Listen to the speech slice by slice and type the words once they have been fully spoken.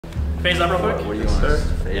Faze up real quick. What do you want?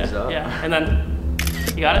 Faze up. Yeah, and then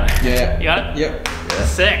you got it. Yeah. You got it. Yep. Yeah.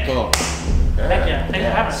 Sick. Cool. Heck yeah. Thanks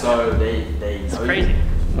for having us. So they. It's crazy.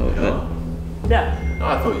 Yeah. No,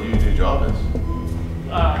 I thought you knew Jarvis.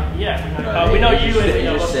 Yeah. We know you. They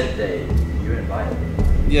just said you invited me.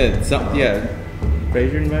 Yeah.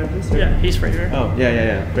 Fraser invited us? Yeah, he's Fraser. Oh,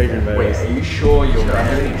 yeah. Fraser invited Wait, us. are you sure you're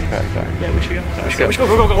ready? Yeah, we should go. We should go.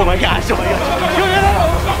 Oh my gosh. Oh my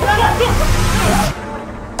gosh.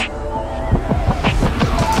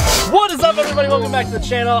 What is up, everybody? Welcome back to the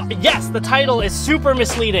channel. Yes, the title is super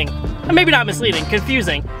misleading. Maybe not misleading,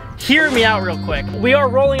 confusing. Hear me out real quick. We are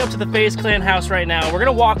rolling up to the FaZe Clan house right now. We're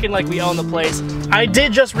gonna walk in like we own the place. I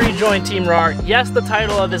did just rejoin Team RAR. Yes, the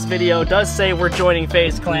title of this video does say we're joining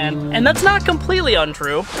FaZe Clan, and that's not completely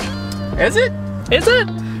untrue. Is it? Is it?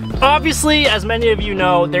 Obviously, as many of you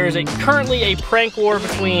know, there is currently a prank war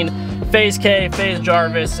between Faze Kay, Faze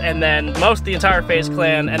Jarvis, and then most of the entire FaZe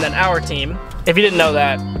Clan, and then our team. If you didn't know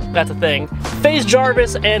that, that's a thing. Faze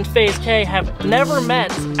Jarvis and Faze Kay have never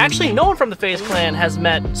met. Actually, no one from the FaZe Clan has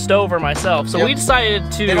met Stove or myself. So we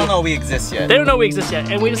decided to... They don't know we exist yet. They don't know we exist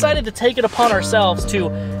yet. And we decided to take it upon ourselves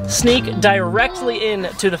to sneak directly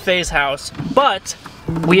into the FaZe house. But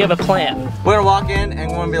we have a plan. We're gonna walk in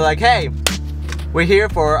and we're gonna be like, hey, we're here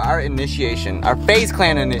for our initiation, our FaZe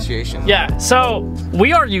Clan initiation. Yeah, so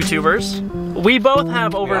we are YouTubers. We both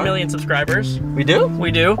have over 1 million subscribers. We do?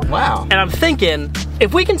 We do. Wow. And I'm thinking,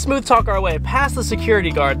 if we can smooth talk our way past the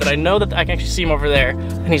security guard that I know that I can actually see him over there,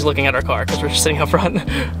 and he's looking at our car because we're just sitting up front,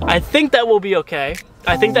 I think that will be okay.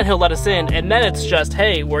 I think that he'll let us in, and then it's just,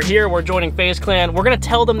 hey, we're here, we're joining FaZe Clan. We're gonna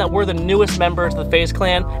tell them that we're the newest members of the FaZe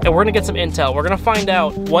Clan, and we're gonna get some intel. We're gonna find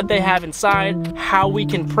out what they have inside, how we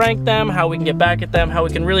can prank them, how we can get back at them, how we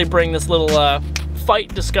can really bring this little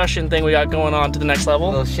fight discussion thing we got going on to the next level.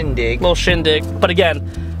 Little shindig. Little shindig. But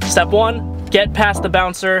again, step 1, get past the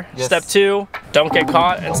bouncer. Yes. Step 2, don't get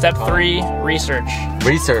caught. And step 3, research.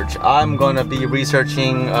 Research. I'm gonna be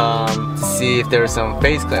researching to see if there's some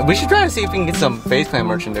FaZe Clan. We should try to see if we can get some FaZe Clan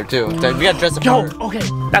merch in there too. We gotta dress up. Okay.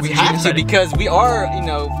 That's we have to because we are, you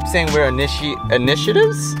know, saying we're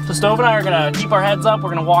initiatives. So Stove and I are gonna keep our heads up. We're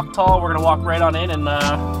gonna walk tall. We're gonna walk right on in, and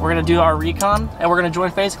we're gonna do our recon, and we're gonna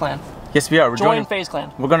join FaZe Clan. Yes, we are. We're join FaZe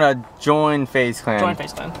Clan. We're gonna join FaZe Clan. Join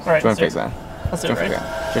FaZe Clan. All right. Join FaZe Clan. Let's do it, right?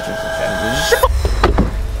 Okay.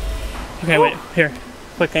 Okay, wait. Here.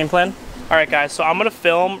 Quick game plan. All right, guys. So I'm gonna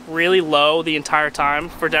film really low the entire time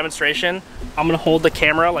for demonstration. I'm gonna hold the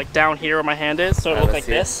camera like down here where my hand is, so it looks like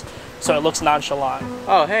this. So it looks nonchalant.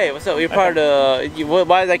 Oh, hey, what's up? You're part of the.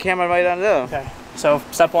 Why is that camera right down there? Okay. So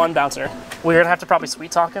step 1, bouncer. We're gonna have to probably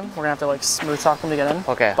sweet talk him. We're gonna have to like smooth talk him to get in.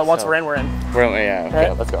 Okay. But once we're in, we're in. Yeah. Okay.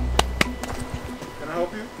 Right? Let's go. Can I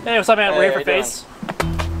help you? Hey, what's up, man? Hey, we're here how for you FaZe.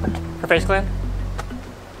 For FaZe Clan.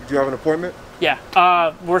 Do you have an appointment? Yeah.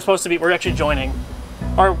 We're supposed to be. We're actually joining.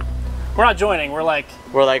 Or we're not joining. We're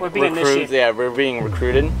being initiated. Yeah, we're being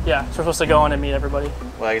recruited. Yeah. So we're supposed to go in and meet everybody.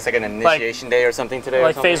 Well, I guess like an initiation day or something today.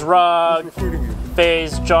 Like or something? FaZe Rug, Who's recruiting you?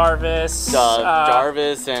 FaZe Jarvis,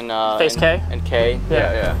 Jarvis and FaZe Kay. And Kay.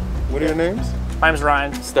 Yeah. What are your names? My name's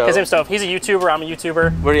Ryan. Stove. His name's Stove. He's a YouTuber. I'm a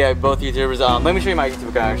YouTuber. We're both YouTubers. Let me show you my YouTube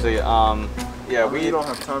account actually. Yeah, we don't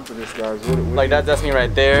have time for this, guys. Like that's me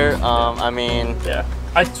right there. I mean. Yeah.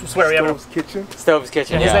 I swear we have Stove's Kitchen. Stove's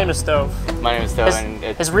Kitchen. His name is Stove. My name is Stove.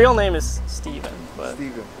 His real name is Steven. But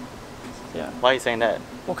Steven. yeah. Why are you saying that?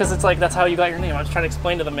 Well, because it's like that's how you got your name. I was trying to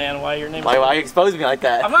explain to the man why your name. Why are you exposing me like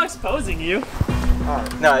that? I'm not exposing you.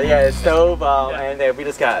 No, yeah, it's Stove, and we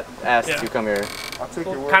just got asked to come here. I'll take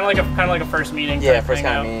your word. Kind of like a first meeting. Yeah, first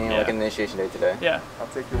kind of meeting, like an initiation day today. Yeah. I'll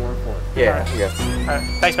take your word for it. Yeah. All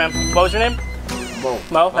right. Thanks, man. What was your name?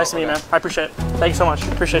 Mo. Nice to meet you, man. I appreciate it. Thank you so much.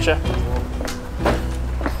 Appreciate you.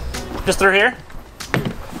 Just through here?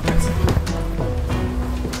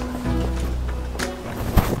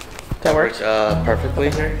 That works? Perfectly.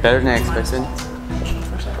 Better than I expected.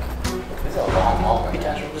 It's a long wall. Be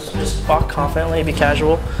casual. Just walk confidently. Be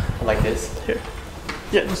casual. Like this? Here.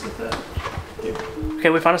 Yeah, just like that. Okay,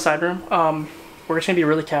 we found a side room. We're just gonna be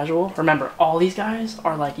really casual. Remember, all these guys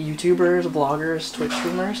are like YouTubers, vloggers, Twitch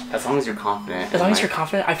streamers. As long as you're confident. As long as you're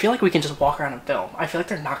confident, I feel like we can just walk around and film. I feel like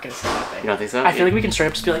they're not gonna say anything. You don't think so? I feel like we can straight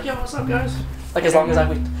up just be like, yo, what's up, guys? Like, as long as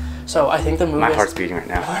So I think the move My is... heart's beating right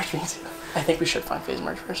now. My heart's beating too. I think we should find FaZe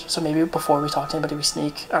merch first. So maybe before we talk to anybody, we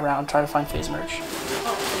sneak around, try to find FaZe merch.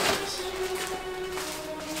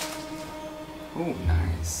 Ooh,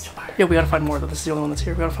 nice. Yeah, we gotta find more, though. This is the only one that's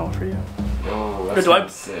here. We gotta find one for you. Oh,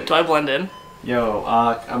 that's sick. Do I blend in? Yo,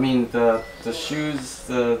 I mean the shoes,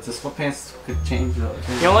 the sweatpants could change. You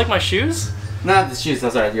don't like my shoes? Not the shoes.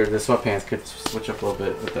 I'm sorry. The sweatpants could switch up a little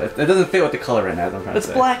bit. It doesn't fit with the color right now. I'm trying It's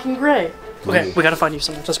to say. black and gray. Okay, we gotta find you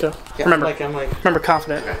something. Let's go. Yeah, remember,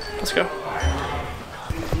 confident. Okay. Let's go.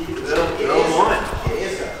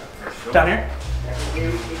 Down here?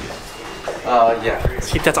 Yeah.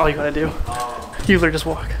 See, that's all you gotta do. You literally just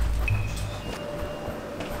walk.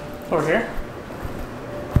 Over here?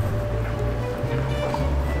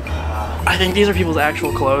 I think these are people's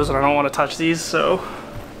actual clothes, and I don't want to touch these, so.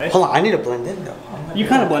 Hold on, I need to blend in though. You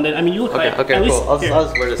kind of blend in. I mean, you look like. Okay, at cool. least, I'll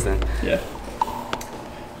just wear this then. Yeah.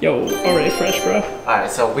 Yo, already fresh, bro. Alright,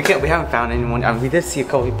 so we haven't found anyone. We did see a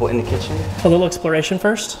couple people in the kitchen. A little exploration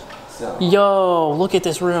first. So. Yo, look at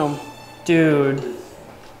this room. Dude.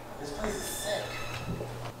 This place is sick.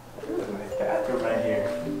 Look at my bathroom right here.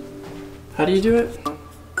 How do you do it?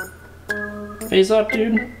 Faze up,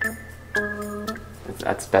 dude.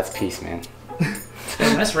 That's peace, man.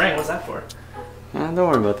 Nice ring. What's that for? Don't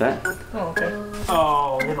worry about that. Oh, okay.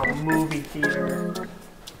 Oh, they have a movie theater.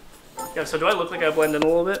 Yo, so do I look like I blend in a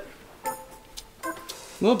little bit?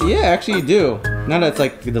 Well, yeah, actually you do. Now that it's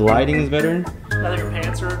like the lighting is better. Now that your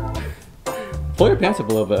pants are... Pull your pants up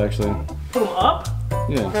a little bit, actually. Pull them up?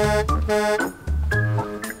 Yeah.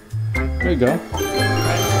 There you go.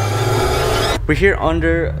 We're here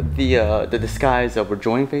under the disguise of we're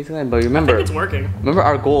joining Faze Kay, but remember, I think it's working. Remember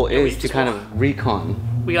our goal is to kind of recon.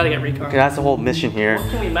 We gotta get recon. Okay, that's the whole mission here. What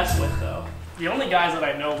can we mess with though? The only guys that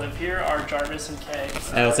I know live here are Jarvis and Kay.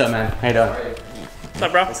 So. Hey, what's up, man? How you doing? What's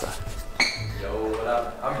up, bro? Yo, what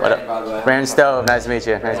up? I'm Brandon, by the way. Brandon Stove, nice to meet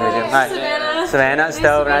you. Nice to meet you. Hi. Savannah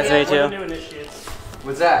Stove, nice to meet We're you. the new initiates.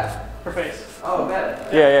 What's that? For Faze. Oh,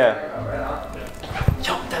 bet. Yeah.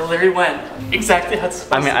 Yo, that literally went exactly how it's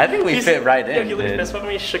supposed to. I mean, I think we fit right in. Yeah, you looked fist bump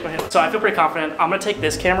me, shook my hand. So I feel pretty confident. I'm gonna take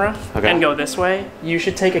this camera and go this way. You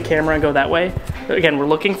should take a camera and go that way. Again, we're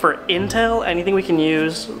looking for intel, anything we can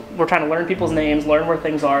use. We're trying to learn people's names, learn where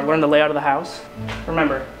things are, learn the layout of the house.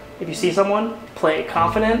 Remember, if you see someone, play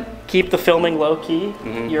confident, keep the filming low key.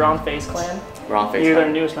 You're on Faze Clan. We're on Faze You're Clan.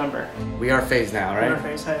 their newest member. We are Faze now, right? You're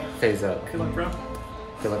Faze, hey. Faze up. Good luck, bro.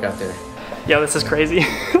 Good luck out there. Yo, this is crazy.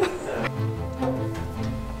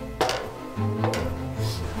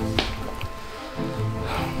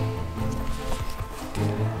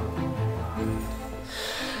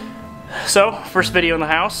 So, first video in the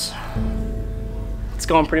house. It's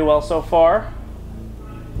going pretty well so far,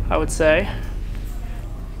 I would say.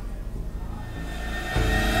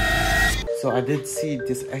 So I did see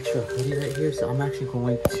this extra hoodie right here, so I'm actually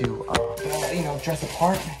going to, dress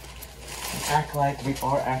apart and act like we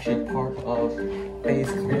are actually part of Faze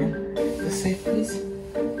Clan. Just safe, please.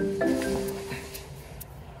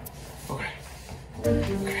 Okay.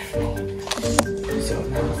 So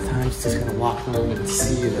now it's time, just gonna walk around and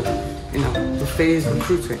see the Faze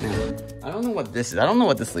recruits right now. I don't know what this is. I don't know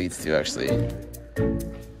what this leads to, actually.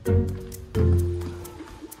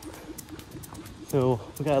 So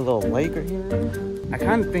we got a little lake right here. I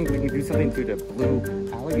kind of think we can do something to the blue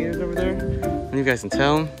alligators over there. I don't know if you guys can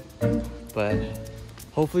tell, but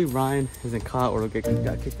hopefully Ryan isn't caught or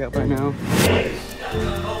got kicked out by now.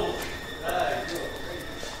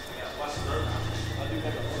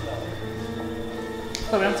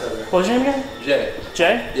 Oh, man. What was your name again? Jay.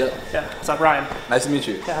 Jay? Yep. Yeah. What's up, Ryan? Nice to meet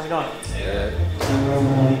you. Yeah, how's it going? Yeah.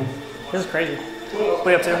 This is crazy. What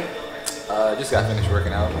are you up to? Just got finished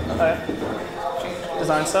working out. Oh, yeah.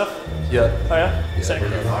 Design stuff? Yep. Oh, yeah? Sick.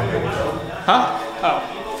 Huh? Oh.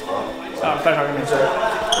 Oh, I'm talking to me.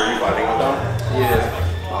 Were you fighting with them?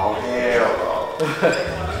 Yeah. Oh, hell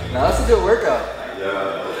no. No, that's a good workout.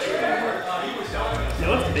 You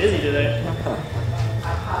look busy today.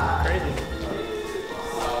 Crazy.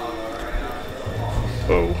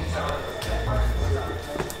 Oh.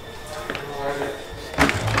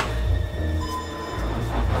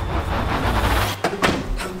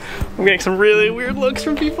 I'm getting some really weird looks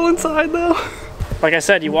from people inside though. Like I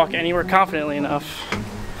said, you walk anywhere confidently enough,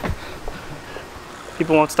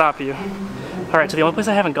 people won't stop you. All right, so the only place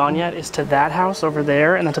I haven't gone yet is to that house over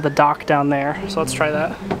there and then to the dock down there. So let's try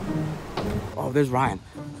that. Oh, there's Ryan.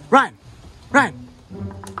 Ryan! Ryan!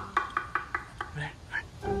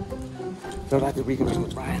 So I'd like to reconvene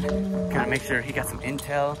with Ryan. Kind of make sure he got some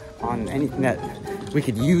intel on anything that we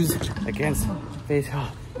could use against Faze.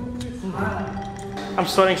 I'm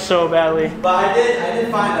sweating so badly. But I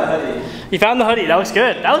did find the hoodie. You found the hoodie. That looks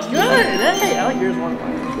good. That looks good. Hey, I like yours more.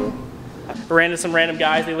 I ran into some random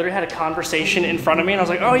guys. They literally had a conversation in front of me, and I was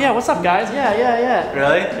like, "Oh yeah, what's up, guys? Yeah."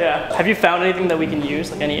 Really? Yeah. Have you found anything that we can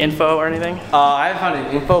use, like any info or anything? I haven't found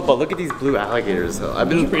any info, but look at these blue alligators though. I've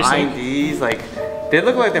been eyeing these, like, They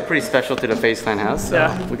look like they're pretty special to the FaZe Clan house. So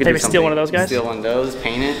yeah. we could maybe steal one of those guys. Steal one of those,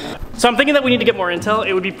 paint it. So I'm thinking that we need to get more intel.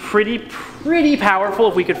 It would be pretty powerful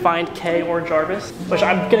if we could find Kay or Jarvis, which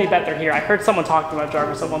I'm gonna bet they're here. I heard someone talking about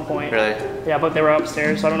Jarvis at one point. Really? Yeah, but they were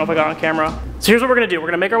upstairs, so I don't know if I got on camera. So here's what we're gonna do. We're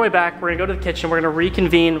gonna make our way back. We're gonna go to the kitchen. We're gonna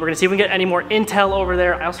reconvene. We're gonna see if we can get any more intel over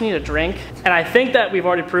there. I also need a drink. And I think that we've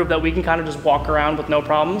already proved that we can kind of just walk around with no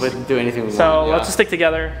problems. We can do anything we want. So let's just stick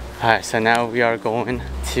together. All right, so now we are going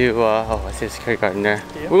to, oh, I see a security guard in there.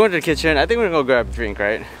 Yeah. We're going to the kitchen. I think we're gonna go grab a drink,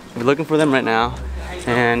 right? We're looking for them right now.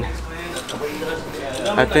 And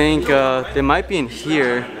I think they might be in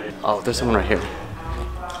here. Oh, there's someone right here.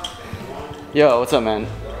 Yo, what's up, man?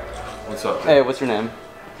 What's up? Hey, what's your name?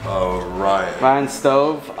 Ryan. Ryan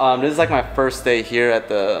Stove. This is like my first day here at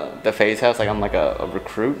the FaZe house. Like I'm like a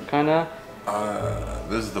recruit, kinda.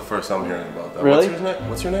 This is the first I'm hearing about that. Really?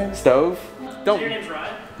 What's your name? Stove. So your name's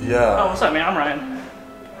Ryan? Yeah. Oh, what's up, man? I'm Ryan.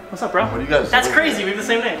 What's up, bro? What are you guys That's doing? crazy. We have the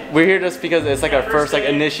same name. We're here just because it's like our first like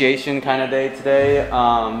day. initiation kind of day today.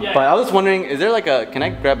 But I was wondering, is there like a? Can I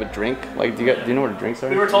grab a drink? Like, do you know where the drinks are?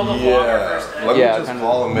 We were told to vlog our first day. Let me Yeah, just kinda.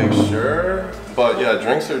 call and make sure. But yeah,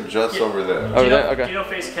 drinks are just over there. Over there? Okay. Do you know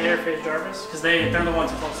Faze Kay or Faze Jarvis? Because they're the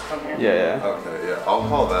ones supposed to come here. Yeah. Okay, yeah, I'll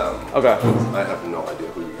call them. Okay. I have no idea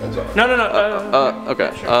who you guys are. No.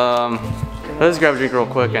 Okay. Sure. Let's grab a drink real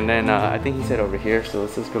quick, and then I think he said over here, so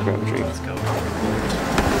let's just go grab a drink. Let's go.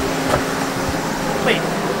 Wait,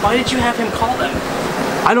 why did you have him call them?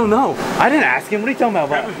 I don't know. I didn't ask him. What are you talking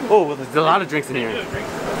about? Oh, well, there's a lot of drinks in here.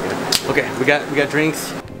 Okay, we got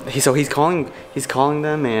drinks. He's calling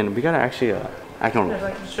them, and we gotta actually act normal.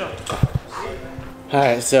 Sure. All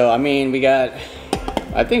right, so I mean, we got.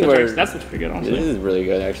 I think we're. That's pretty good, honestly. This is really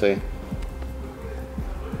good, actually.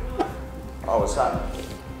 Oh, what's up?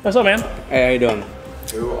 What's up, man? Hey, how you doing?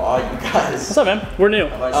 Who are you guys? What's up, man? We're new.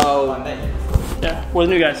 Oh, Yeah, we're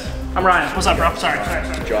the new guys. I'm Ryan. What's up, bro? Sorry.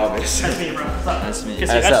 Jarvis. Nice to meet you, bro. What's up? Nice to meet you. Good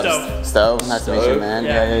to see you. That's Stove. Stove. Nice to meet you, man.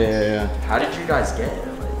 Yeah. How did you guys get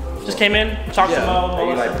it? Just came in, talked to Mo. Are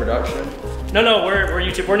you like production? No, we're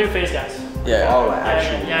YouTube. We're new FaZe guys. Yeah. Oh,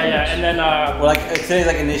 actually. Yeah. And then Well, like today's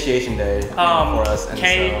like initiation day for us, and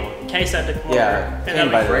Kay said to come yeah, over. he And then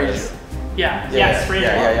invited like, us. yeah, Fraser.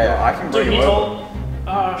 Yeah. I can Dude, bring he him over. told.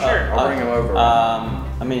 Sure. I'll bring him over.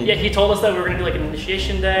 I mean. Yeah, he told us that we were gonna do like an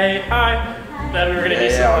initiation day. Hi. That we were gonna do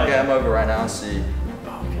some I'll like. get him over right now and see.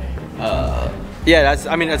 Okay. Yeah, that's.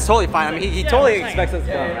 I mean, that's totally fine. I mean, he totally expects us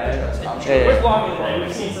to come, right? We're vlogging today.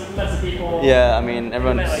 We've seen some lots of people. Yeah, I mean,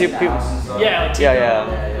 everyone. People. Yeah, like Tico.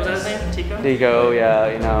 Yeah. Was that his name? Tico? Tico,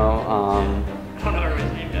 yeah, you know. I don't know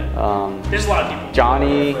everybody's name yet. There's a lot of people.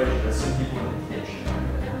 Johnny.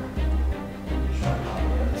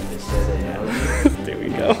 There we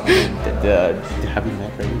go. Have you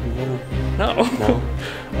met Freddie before? No. No.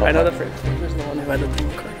 I know that Fraser's the one who had the thing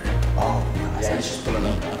recorder. Yeah, he's just pulling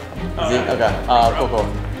up now. Is he? Okay. Cool.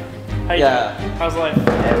 How you Yeah. doing? How's life?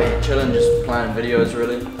 Yeah, mate, chilling, just planning videos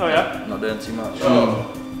really. Oh yeah? Not doing too much. Oh,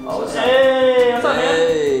 what's up? Hey, what's up, man?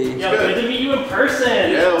 Hey. Yo, good to meet you in person.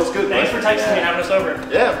 Yeah, it was good. Thanks for texting me and having us over.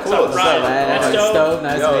 Yeah, of course. What's up, Ryan? Man, That's dope. Stove,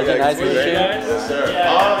 nice to meet you. Nice to meet you. Yes, sir. Yeah.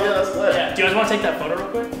 Oh, yeah, that's lit. Yeah. Do you guys want to take that photo real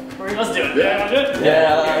quick? Let's do it. Yeah. Wanna do it?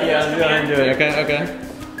 Yeah, let's go ahead and do it. Okay.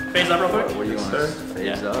 Phase up real quick. What do you want?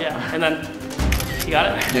 Phase up? Yeah. And then, you got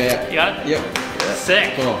it? Yeah. You got it? Yep.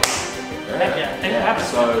 Sick. Cool. Heck yeah. Thanks for having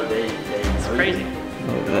us. So they It's crazy.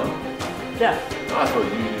 Yeah. I thought you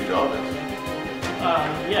knew Jarvis.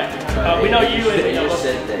 Yeah. We know you and They you know, just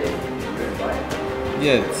said they were invited.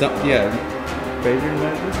 Yeah. Fraser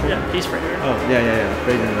invited us? yeah, he's Fraser. Oh, yeah.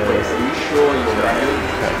 Fraser invited Wait, us. are you sure you're ready?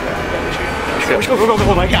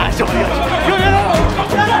 Oh my gosh. Oh my gosh.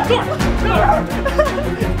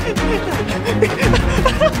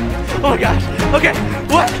 Oh my gosh. Okay.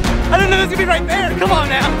 What? I didn't know this was gonna be right there. Come on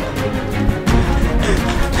now.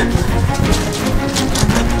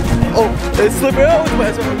 Oh, it's slippery. Oh,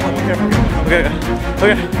 it's okay.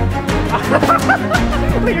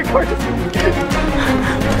 You're gorgeous.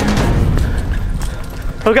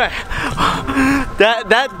 Okay.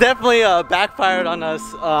 That definitely backfired on us.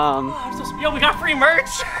 Yo, we got free merch.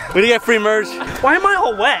 We did get free merch. Why am I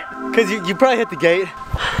all wet? Cause you probably hit the gate.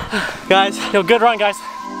 Guys, yo, good run, guys.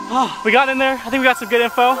 Oh, we got in there. I think we got some good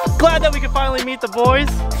info. Glad that we could finally meet the boys.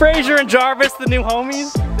 Fraser and Jarvis, the new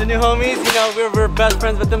homies. You know, we're best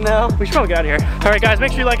friends with them now. We should probably get out of here. All right, guys,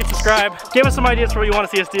 make sure you like and subscribe. Give us some ideas for what you want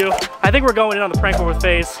to see us do. I think we're going in on the prank war with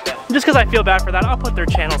FaZe. Just because I feel bad for that, I'll put their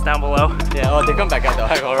channels down below. Yeah, oh, they come back out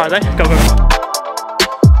though. Are they? Go.